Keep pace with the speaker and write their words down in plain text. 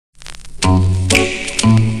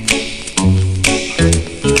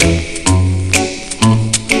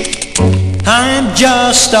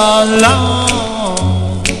just a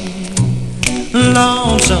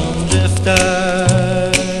lonesome drifter.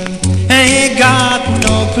 Ain't got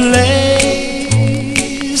no place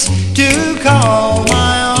to call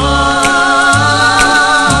my own.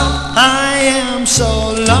 I am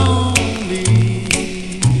so lonely,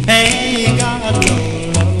 ain't got no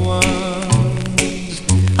loved ones.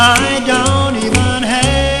 I don't even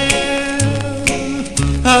have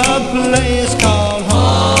a place called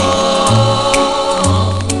home.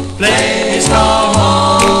 Place called home.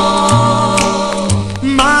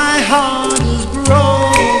 My heart is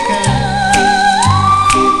broken,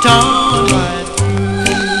 torn right through.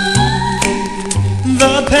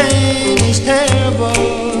 The pain is terrible,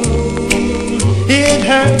 it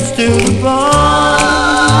hurts to the bone.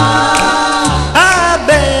 I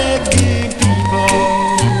beg you people,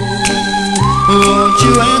 won't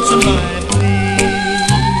you answer my plea?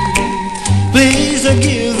 Please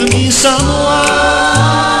give me someone,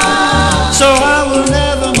 so I will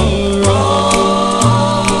never more wrong,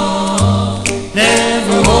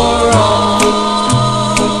 never more wrong.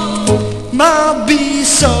 I'll be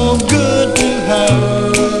so good to her,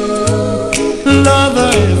 love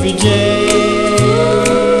her every day.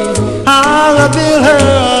 I'll build her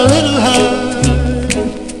a little hut,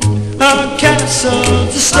 a castle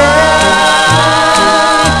to stay.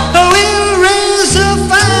 We'll raise a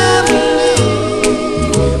family,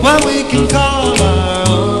 one we can call our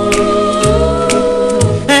own.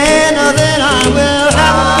 And then I will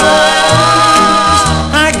have a place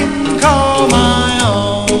I can call my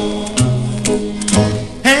own.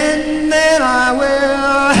 And then I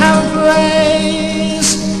will have a place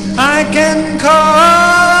I can call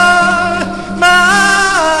my own.